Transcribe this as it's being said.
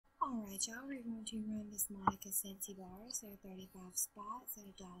Alright, y'all, we're going to run this Monica Scentsy bars. There are 35 spots at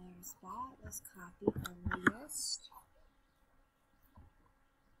 $1 a spot. Let's copy our list.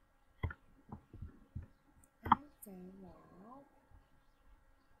 And go live.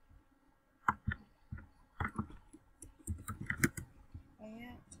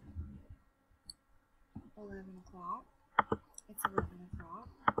 At 11 o'clock. It's 11 o'clock.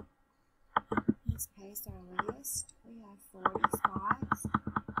 Let's paste our list. We have 40 spots.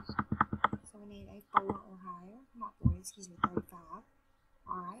 So we need a 4 or higher. Not 40, excuse me, 35.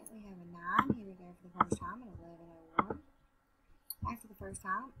 Alright, we have a 9. Here we go for the first time at 11:01. After the first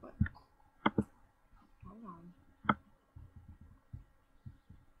time, hold on.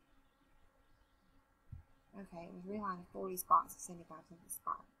 Okay, it was realigned 40 spots to 75 cents a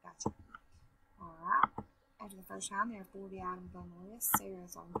spot. Gotcha. Alright. After the first time, there are 40 items on the list.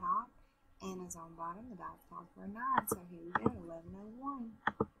 Sarah's on top. Anna's on bottom. The dice called for a 9. So here we go at 11:01.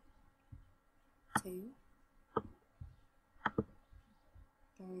 2,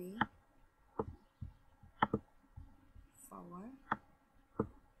 3, 4,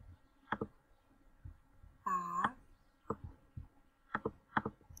 5,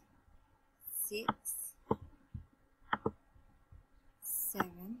 6,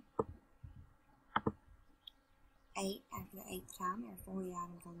 7, 8. After the 8th time, there are 40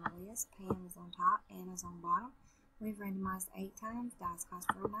 items on the list. Pam is on top, Anna's on bottom. We've randomized 8 times. Dice cost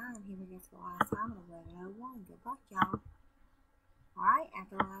for a 9. Here we go for the last time at 11:01. Good luck, y'all. Alright,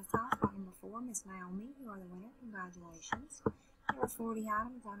 after the last time, spot number 4, Miss Naomi, you are the winner. Congratulations. There were 40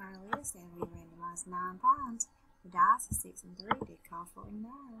 items on our list, and we randomized 9 times. The dice is 6 and 3. Did call for a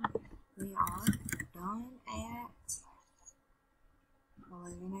 9. We are done at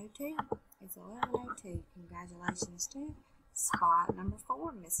 11:02. It's 11:02. Congratulations to spot number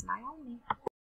 4, Miss Naomi.